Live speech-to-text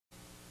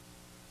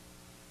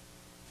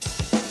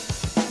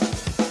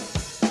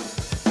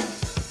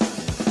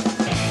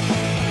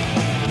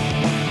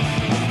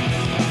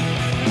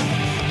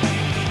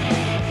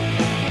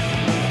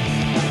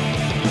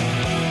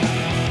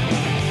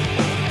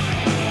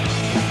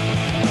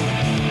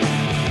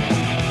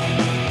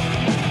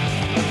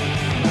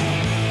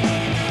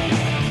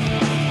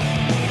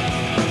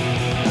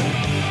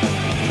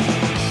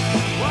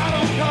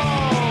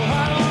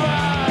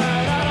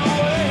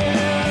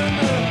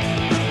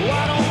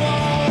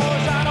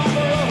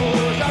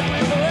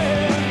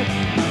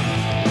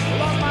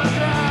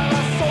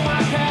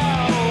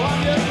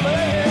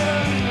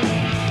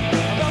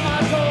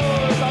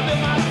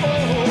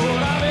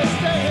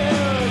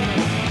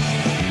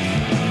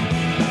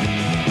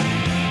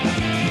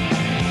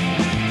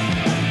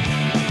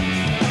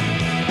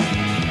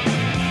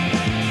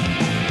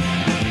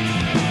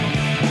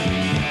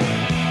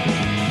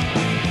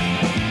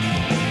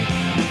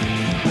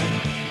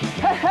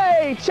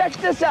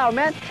this out,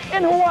 man.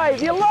 In Hawaii,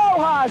 the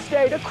Aloha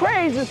State, a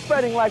craze is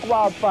spreading like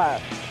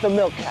wildfire. The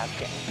Milkcap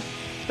game.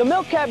 The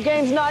Milkcap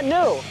game's not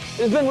new.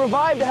 It has been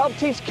revived to help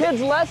teach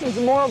kids lessons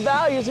in moral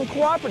values and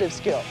cooperative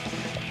skills.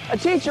 A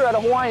teacher at a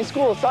Hawaiian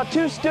school saw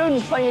two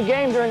students playing a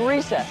game during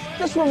recess.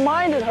 This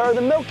reminded her of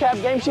the Milkcap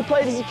game she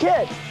played as a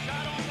kid.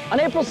 On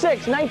April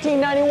 6,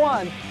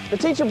 1991, the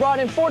teacher brought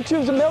in 4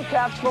 tubes of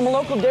Milkcaps from a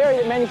local dairy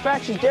that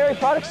manufactures dairy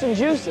products and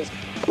juices.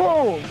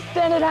 Boom!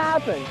 Then it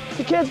happened.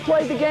 The kids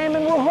played the game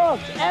and were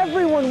hooked.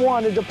 Everyone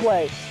wanted to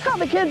play. How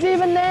the kids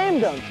even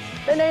named them.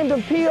 They named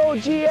them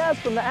P.O.G.S.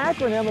 from the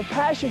acronym of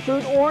passion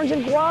fruit, orange,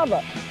 and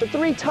guava, the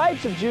 3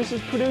 types of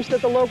juices produced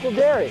at the local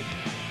dairy.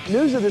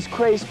 News of this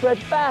craze spread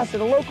fast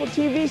and a local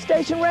TV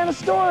station ran a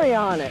story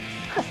on it.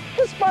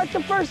 This sparked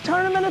the first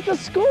tournament at the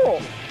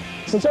school.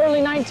 Since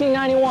early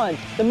 1991,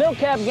 the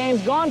Milkcap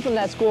game's gone from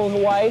that school in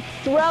Hawaii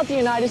throughout the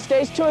United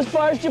States to as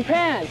far as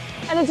Japan,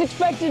 and it's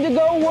expected to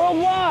go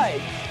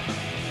worldwide.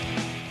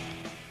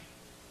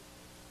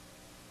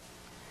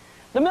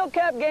 The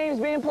Milkcap game's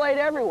being played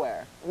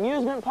everywhere.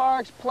 Amusement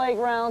parks,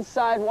 playgrounds,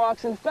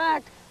 sidewalks. In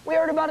fact, we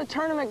heard about a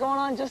tournament going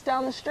on just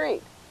down the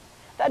street.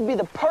 That'd be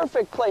the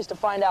perfect place to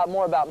find out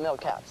more about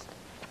Milkcaps.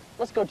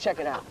 Let's go check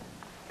it out.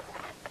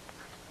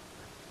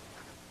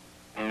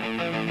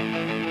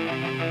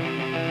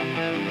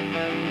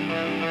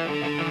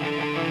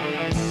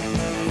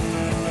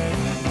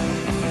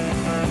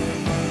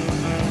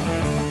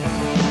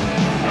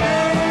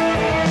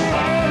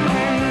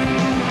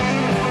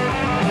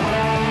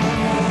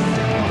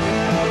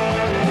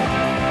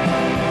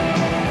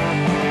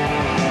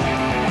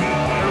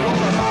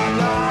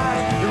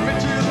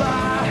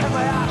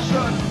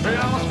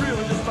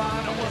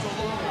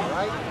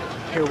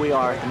 Here we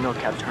are at the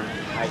Milkcap tournament.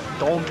 Right?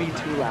 Don't be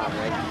too loud,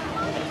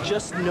 right?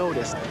 Just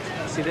notice.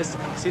 See this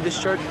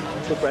shirt?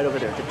 Look right over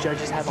there. The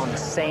judges have on the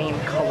same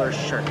color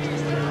shirt.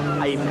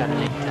 I even got a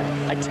name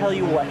tag. I tell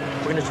you what,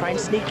 we're gonna try and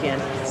sneak in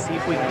and see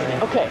if we can get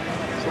in. Okay,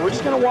 so we're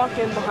just gonna walk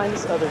in behind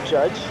this other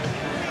judge.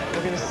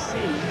 We're gonna see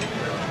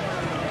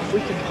if we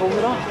can pull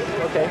it off.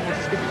 Okay, we'll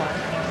just be quiet.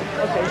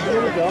 Okay, so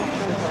here we go.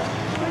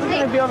 We're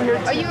gonna be over here.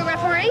 Are you a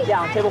referee?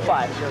 Yeah, on table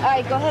 5. All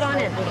right, go ahead on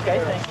in. Okay,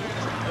 thank you.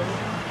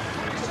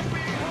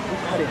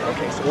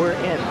 Okay, so we're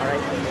in, all right?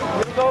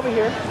 We're gonna go over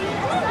here,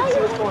 see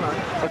what's going on.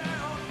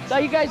 So how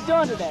you guys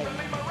doing today?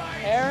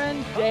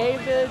 Aaron,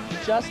 David,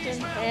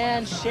 Justin,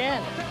 and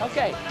Shannon.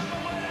 Okay.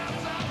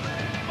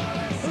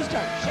 Whose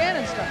turn?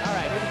 Shannon's turn. All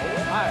right, here we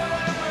go. All right.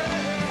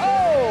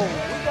 Oh,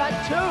 we got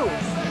 2.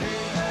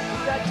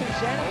 We got 2.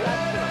 Shannon got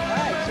 2. All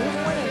right, so who's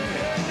winning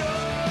here?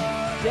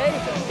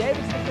 David.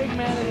 David's the big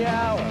man of the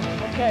hour.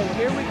 Okay, well,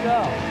 here we go.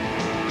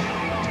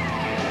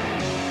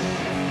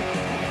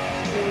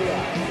 Here we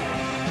are.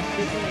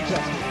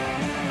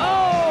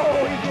 Oh,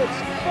 he gets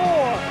 4.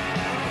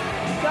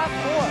 He got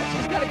 4. So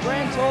he's got a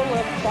grand total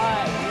of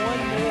 5.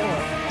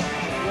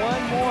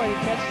 One more. He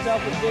catches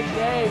up with Big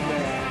Dave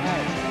there. All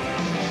right.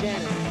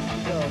 Shannon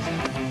goes.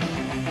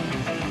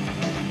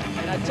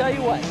 And I tell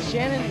you what,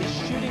 Shannon is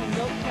shooting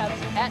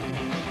Milkcaps at me.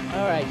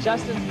 All right,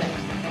 Justin's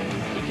next.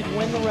 He can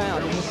win the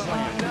round in the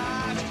slam.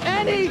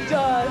 And he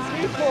does.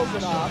 He pulls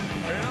it off.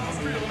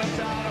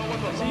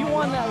 So you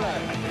won that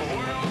round.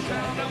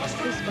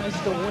 This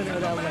guy's the winner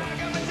of that leg.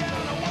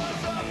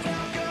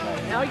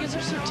 Now he gets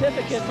a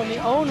certificate from the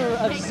owner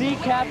of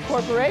Z-Cap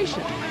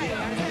Corporation.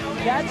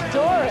 That's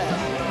Doris.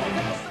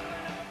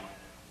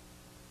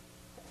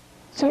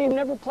 So you've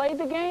never played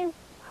the game?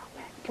 Oh,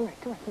 man,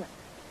 come here.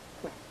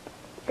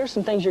 Here's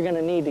some things you're going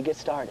to need to get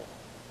started.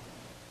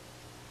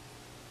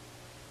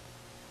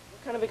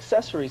 What kind of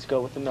accessories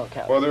go with the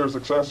Milkcap? Well, there's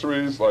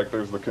accessories, like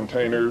there's the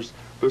containers.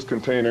 This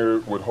container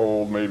would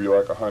hold maybe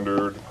like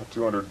 100,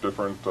 200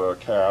 different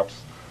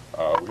caps.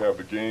 We have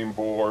the game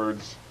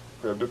boards.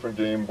 We have different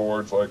game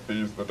boards like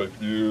these that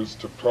they've used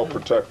to help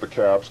protect the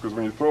caps, because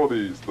when you throw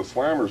the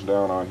slammers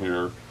down on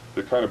here,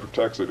 it kind of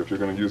protects it if you're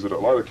going to use it. A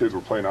lot of the kids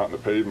were playing out in the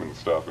pavement and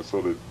stuff, and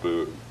so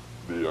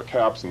the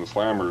caps and the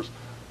slammers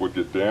would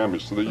get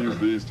damaged, so they use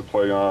these to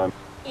play on.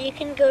 You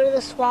can go to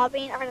the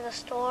swapping or the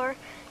store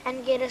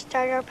and get a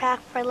starter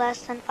pack for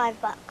less than $5.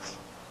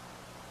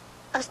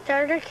 A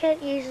starter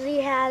kit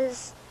usually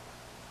has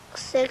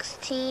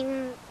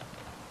 16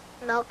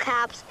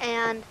 Milkcaps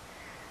and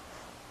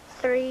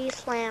 3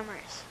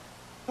 slammers.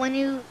 When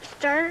you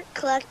start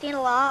collecting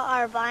a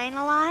lot or buying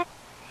a lot,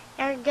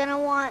 you're gonna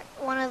want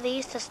one of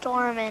these to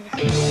store them in.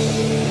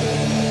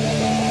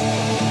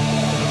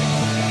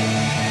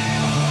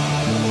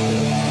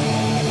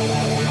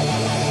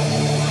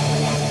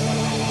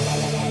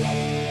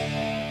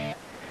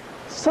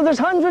 So there's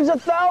hundreds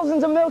of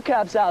thousands of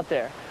Milkcaps out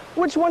there.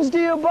 Which ones do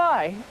you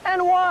buy,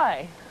 and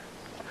why?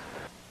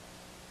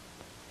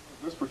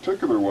 This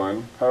particular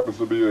one happens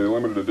to be a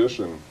limited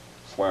edition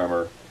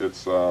slammer.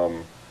 It's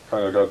kind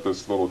of got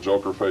this little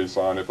Joker face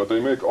on it, but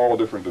they make all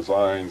different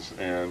designs,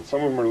 and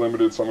some of them are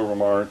limited, some of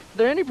them aren't. Are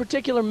there any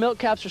particular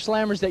Milkcaps or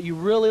slammers that you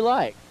really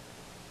like?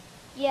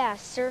 Yeah,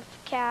 surf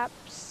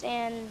caps,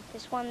 and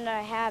this one that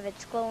I have,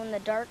 it's glow in the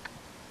dark.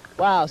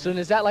 Wow, so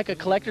is that like a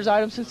collector's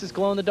item since it's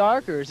glow in the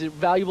dark, or is it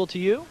valuable to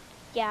you?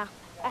 Yeah.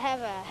 I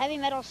have a heavy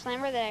metal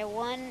slammer that I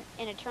won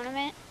in a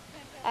tournament.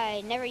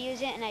 I never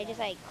use it, and I just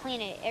like clean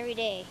it every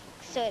day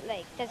so it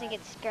like doesn't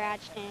get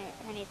scratched or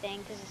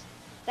anything, because it's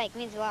like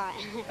means a lot.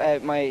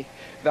 My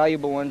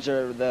valuable ones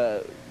are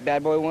the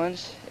bad boy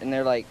ones, and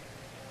they're like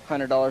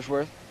 $100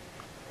 worth.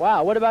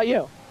 Wow, what about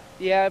you?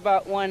 Yeah, I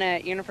bought one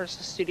at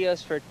Universal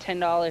Studios for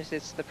 $10.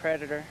 It's the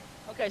Predator.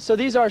 Okay, so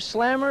these are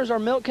slammers or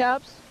milk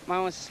caps?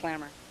 Mine was a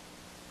slammer.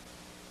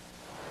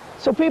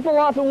 So people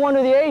often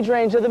wonder the age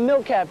range of the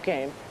milk cap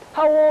game.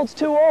 How old's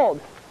too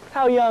old?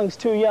 How young's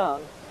too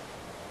young?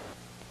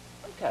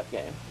 Milk cap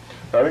game.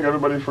 I think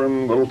everybody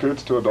from little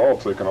kids to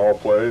adults, they can all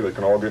play, they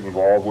can all get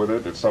involved with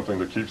it. It's something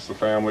that keeps the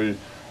family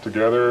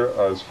together.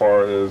 As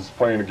far as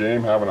playing a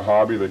game, having a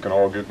hobby, they can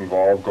all get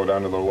involved, go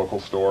down to the local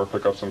store,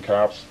 pick up some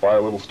caps, buy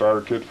a little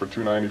starter kit for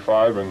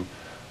 $2.95, and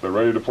they're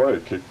ready to play.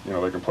 You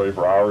know, they can play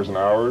for hours and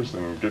hours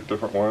and get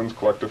different ones,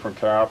 collect different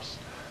caps,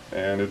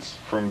 and it's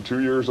from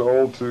 2 years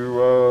old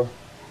to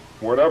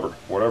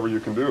whatever you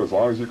can do. As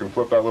long as you can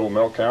flip that little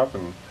milk cap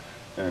and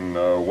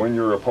win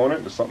your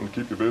opponent, it's something to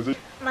keep you busy.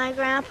 My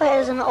grandpa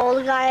is an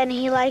old guy, and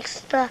he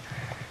likes to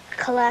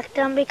collect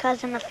them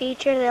because in the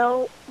future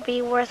they'll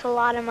be worth a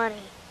lot of money.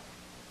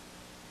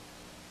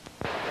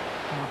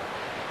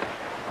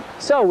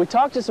 So we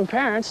talked to some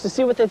parents to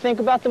see what they think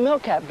about the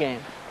milk cap game.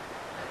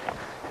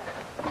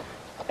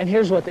 And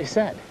here's what they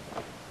said.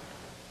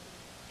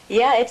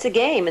 Yeah, it's a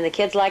game, and the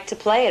kids like to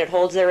play it. It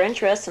holds their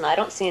interest, and I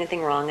don't see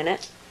anything wrong in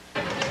it.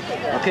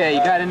 Okay,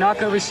 you got to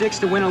knock over 6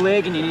 to win a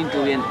leg, and you need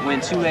to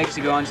win 2 legs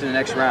to go on to the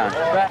next round.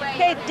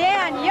 Okay,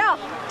 Daniel.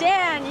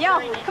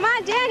 Come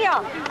on,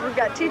 Daniel. We've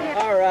got 2 Daniel.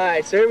 All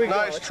right, so here we go.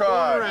 Nice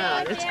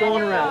try. It's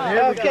going around.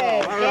 Here we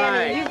go. All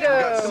right. You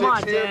go. Come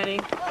on, Danny.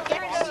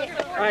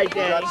 All right,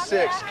 Danny. You got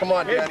 6. Come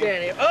on, Here's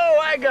Danny. Danny. Oh,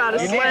 I got a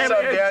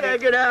slammer.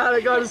 Check it out. I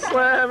got a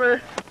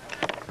slammer.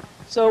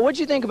 So what'd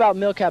you think about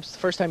milk caps the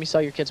first time you saw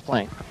your kids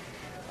playing?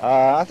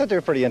 I thought they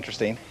were pretty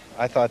interesting.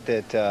 I thought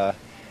that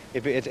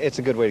it's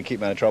a good way to keep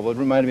them out of trouble. It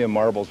reminded me of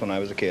marbles when I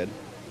was a kid.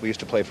 We used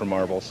to play for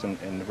marbles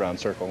in the round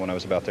circle when I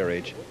was about their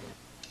age.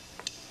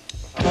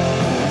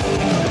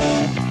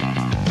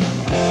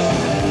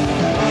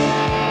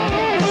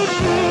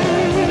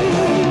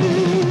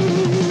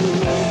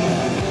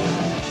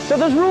 So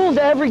there's rules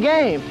to every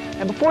game.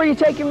 And before you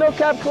take your milk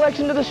cap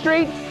collection to the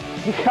street,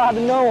 you gotta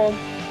know them.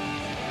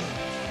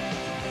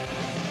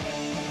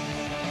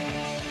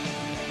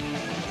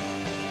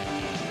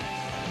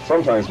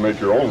 Sometimes make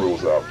your own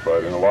rules up,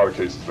 but in a lot of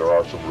cases there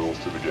are some rules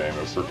to the game.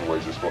 There's certain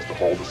ways you're supposed to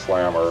hold the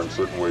slammer, and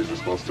certain ways you're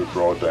supposed to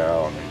throw it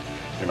down, and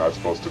you're not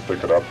supposed to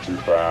pick it up too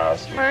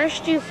fast.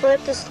 First, you flip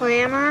the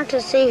slammer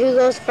to see who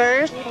goes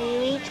first.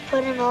 You each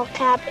put a milk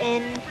cap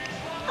in,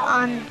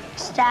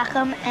 stack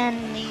them,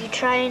 and you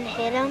try and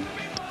hit them.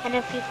 And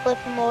if you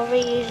flip them over,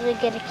 you usually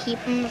get to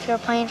keep them if you're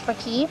playing for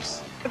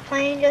keeps. If you're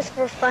playing just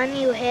for fun,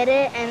 you hit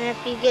it, and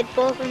if you get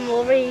both of them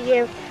over, you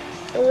give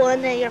the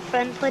one that your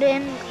friend put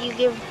in, you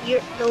give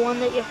the one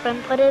that your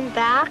friend put in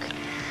back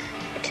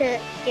to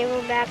give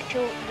them back to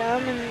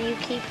them, and you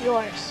keep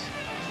yours.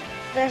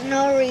 There's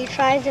no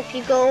retries if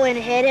you go and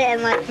hit it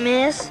and like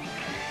miss.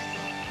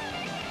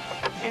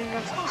 And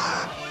that's all.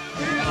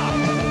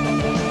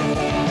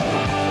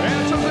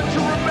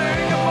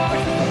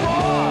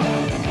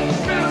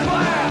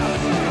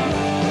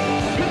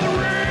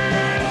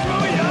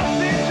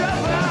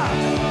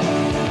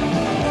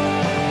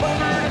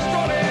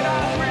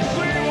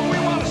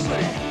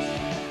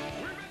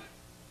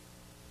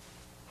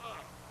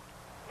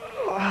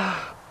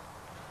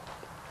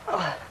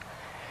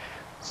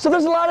 So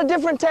there's a lot of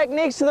different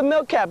techniques to the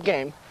milk cap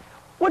game.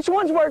 Which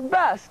ones work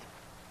best?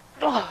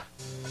 Ugh.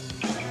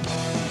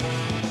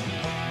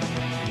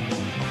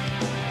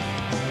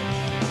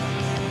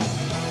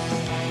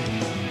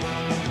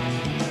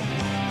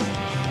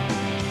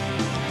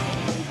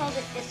 Hold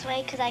it this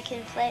way because I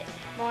can flip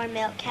more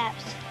milk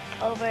caps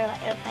over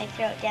if I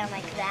throw it down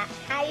like that.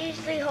 I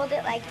usually hold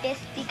it like this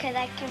because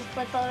I can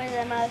flip over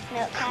the most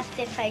milk caps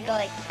if I go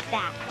like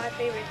that. My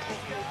favorite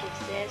technique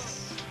is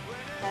this.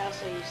 I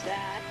also use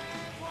that.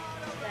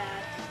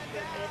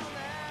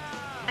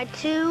 My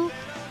 2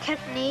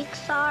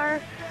 techniques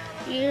are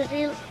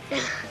usually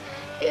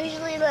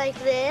like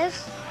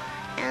this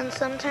and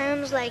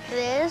sometimes like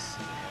this,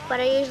 but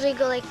I usually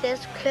go like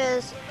this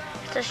because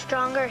it's a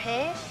stronger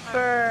hit.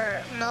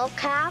 For milk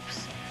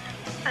caps,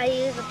 I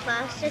use a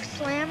plastic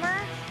slammer,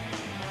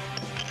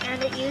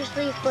 and it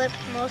usually flips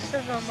most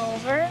of them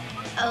over.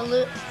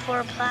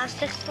 For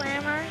plastic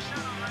slammers,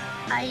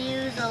 I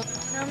use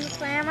aluminum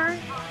slammer,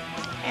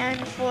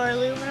 and for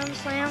aluminum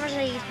slammers,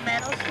 I use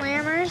metal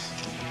slammers.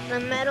 The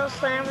metal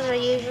slammers are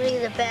usually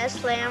the best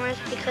slammers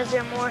because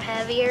they're more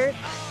heavier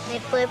and they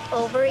flip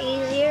over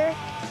easier.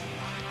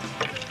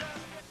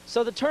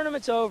 So the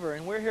tournament's over,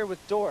 and we're here with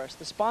Doris,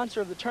 the sponsor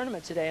of the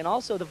tournament today, and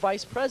also the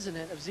vice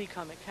president of Z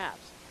Comic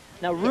Caps.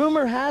 Now,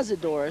 rumor has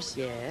it, Doris,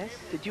 yes,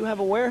 that you have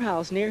a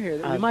warehouse near here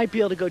that we might be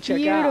able to go check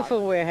out.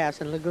 Beautiful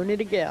warehouse in Laguna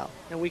de Gil.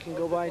 And we can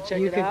go by and check it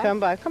out? You can come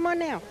by. Come on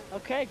now.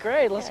 Okay,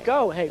 great. Let's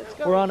go. Hey,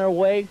 we're on our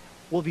way.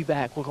 We'll be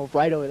back. We'll go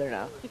right over there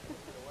now.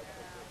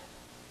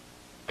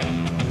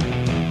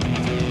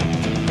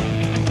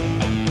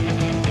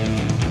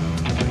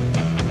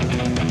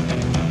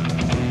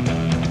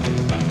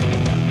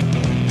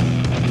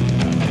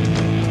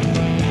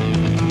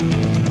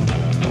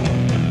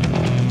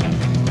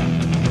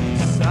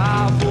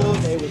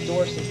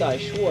 Doris and Cy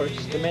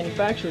Schwartz, the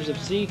manufacturers of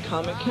Z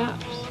Comic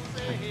Caps.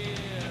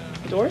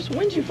 Doris,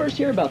 when did you first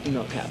hear about the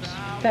Milkcaps?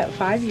 About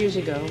 5 years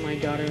ago, my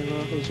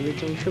daughter-in-law, who's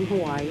originally from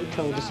Hawaii,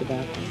 told us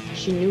about them.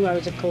 She knew I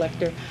was a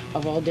collector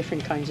of all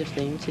different kinds of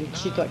things, and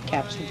she thought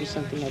caps would be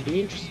something I'd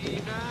be interested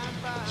in.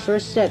 The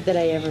first set that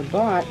I ever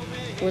bought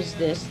was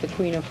this, the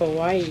Queen of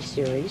Hawaii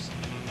series,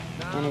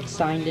 and it's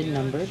signed and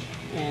numbered,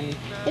 and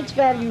its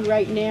value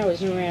right now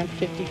is around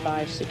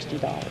 $55,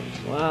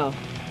 $60. Wow.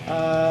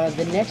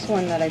 The next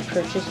one that I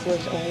purchased was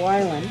a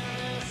Waialua,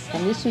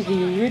 and this was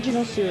the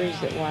original series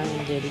that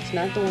Waialua did. It's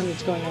not the one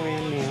that's going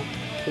around now.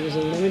 It was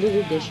a limited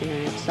edition,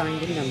 and it's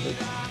signed and numbered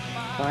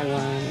by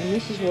Waialua, and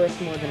this is worth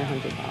more than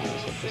 $100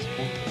 at this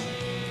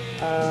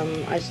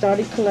point. I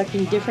started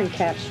collecting different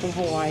caps from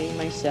Hawaii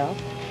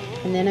myself,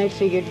 and then I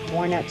figured,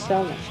 why not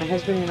sell them? My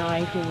husband and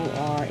I, who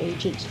are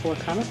agents for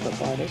comic book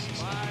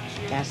artists,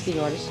 asked the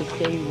artists if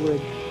they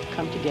would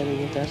come together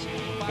with us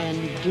and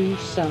do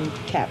some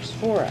caps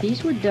for us.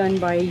 These were done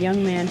by a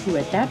young man who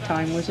at that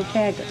time was a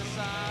tagger.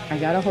 I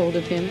got a hold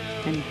of him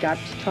and got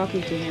to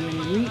talking to him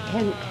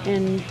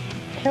and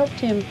helped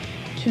him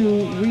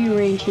to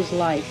rearrange his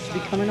life to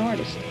become an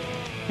artist.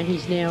 And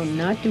he's now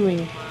not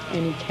doing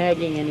any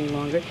tagging any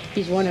longer.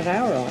 He's one of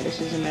our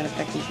artists. As a matter of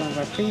fact, he's one of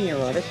our premier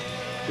artists.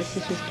 This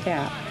is his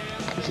cap.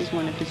 This is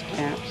one of his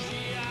caps.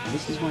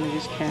 This is one of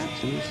his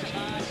caps, and this is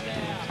one of his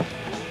caps.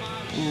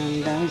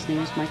 And his name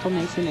is Michael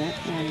Masonette,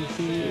 and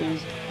he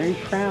is very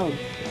proud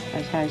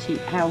as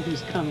how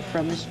he's come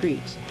from the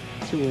streets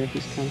to where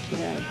he's come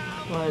today.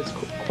 Well, it's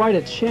quite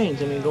a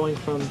change. I mean, going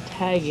from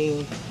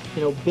tagging,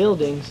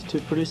 buildings to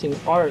producing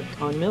art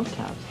on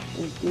Milkcaps.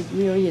 It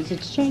really is.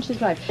 It's changed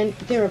his life. And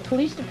there are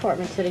police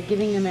departments that are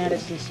giving them out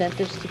as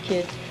incentives to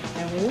kids,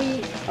 and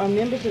we are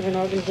members of an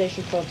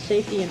organization called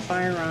Safety and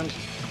Firearms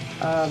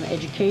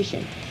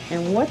Education.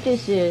 And what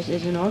this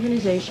is an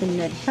organization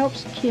that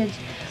helps kids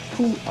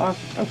who are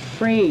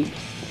afraid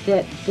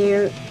that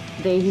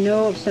they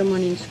know of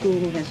someone in school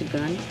who has a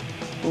gun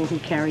or who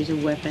carries a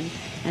weapon,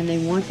 and they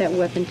want that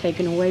weapon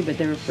taken away, but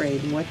they're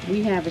afraid. And what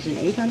we have is an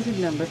 800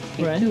 number,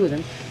 and right. Two of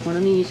them, one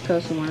on the East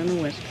Coast and one on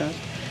the West Coast,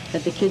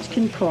 that the kids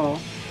can call,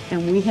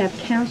 and we have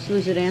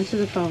counselors that answer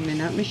the phone. They're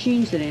not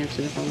machines that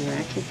answer the phone, they're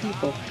actual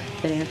people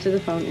that answer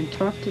the phone and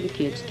talk to the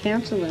kids,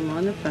 counsel them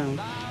on the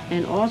phone,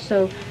 and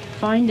also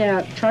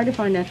try to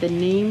find out the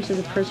names of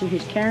the person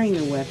who's carrying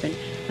the weapon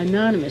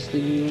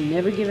anonymously. We will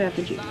never give out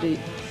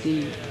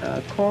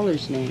the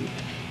caller's name.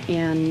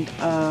 And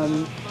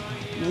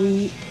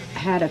we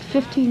had a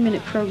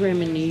 15-minute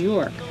program in New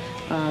York.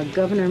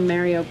 Governor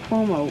Mario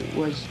Cuomo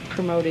was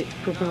promoting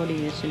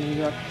this in New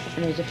York,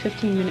 and there was a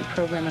 15-minute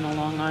program in a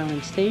Long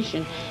Island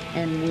station,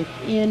 and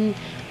within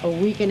a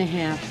week and a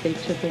half, they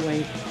took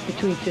away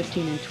between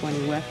 15 and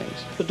 20 weapons.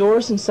 So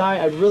Doris and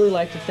Cy, I'd really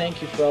like to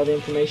thank you for all the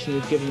information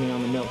you've given me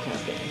on the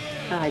Milkcap game.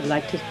 I'd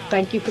like to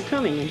thank you for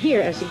coming, and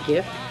here, as a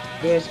gift,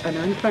 there's an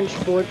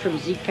unpunched board from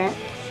Z-Cap.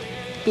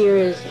 Here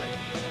is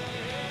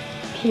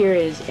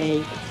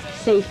a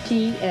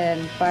safety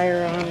and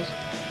firearms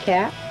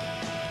cap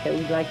that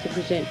we'd like to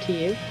present to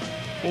you.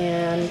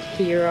 And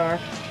here are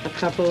a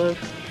couple of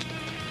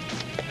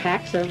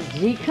packs of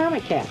Z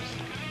Comic Caps.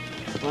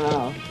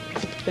 Wow.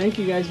 Thank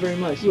you guys very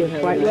much. You're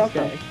quite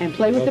welcome. Day. And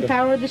play with the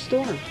power of the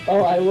storm.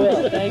 Oh, I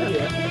will. Thank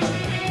you.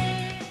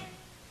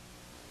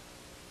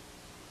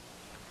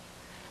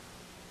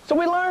 So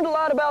we learned a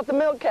lot about the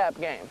Milkcap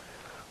game.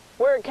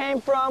 Where it came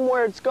from,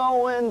 where it's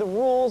going, the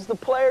rules, the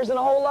players, and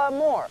a whole lot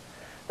more.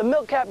 The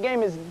Milkcap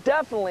game is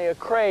definitely a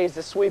craze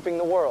that's sweeping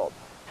the world.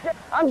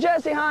 I'm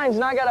Jesse Hynes,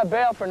 and I got a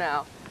bail for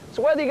now.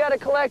 So whether you got a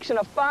collection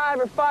of 5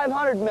 or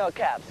 500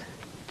 Milkcaps,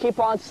 keep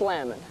on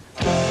slamming.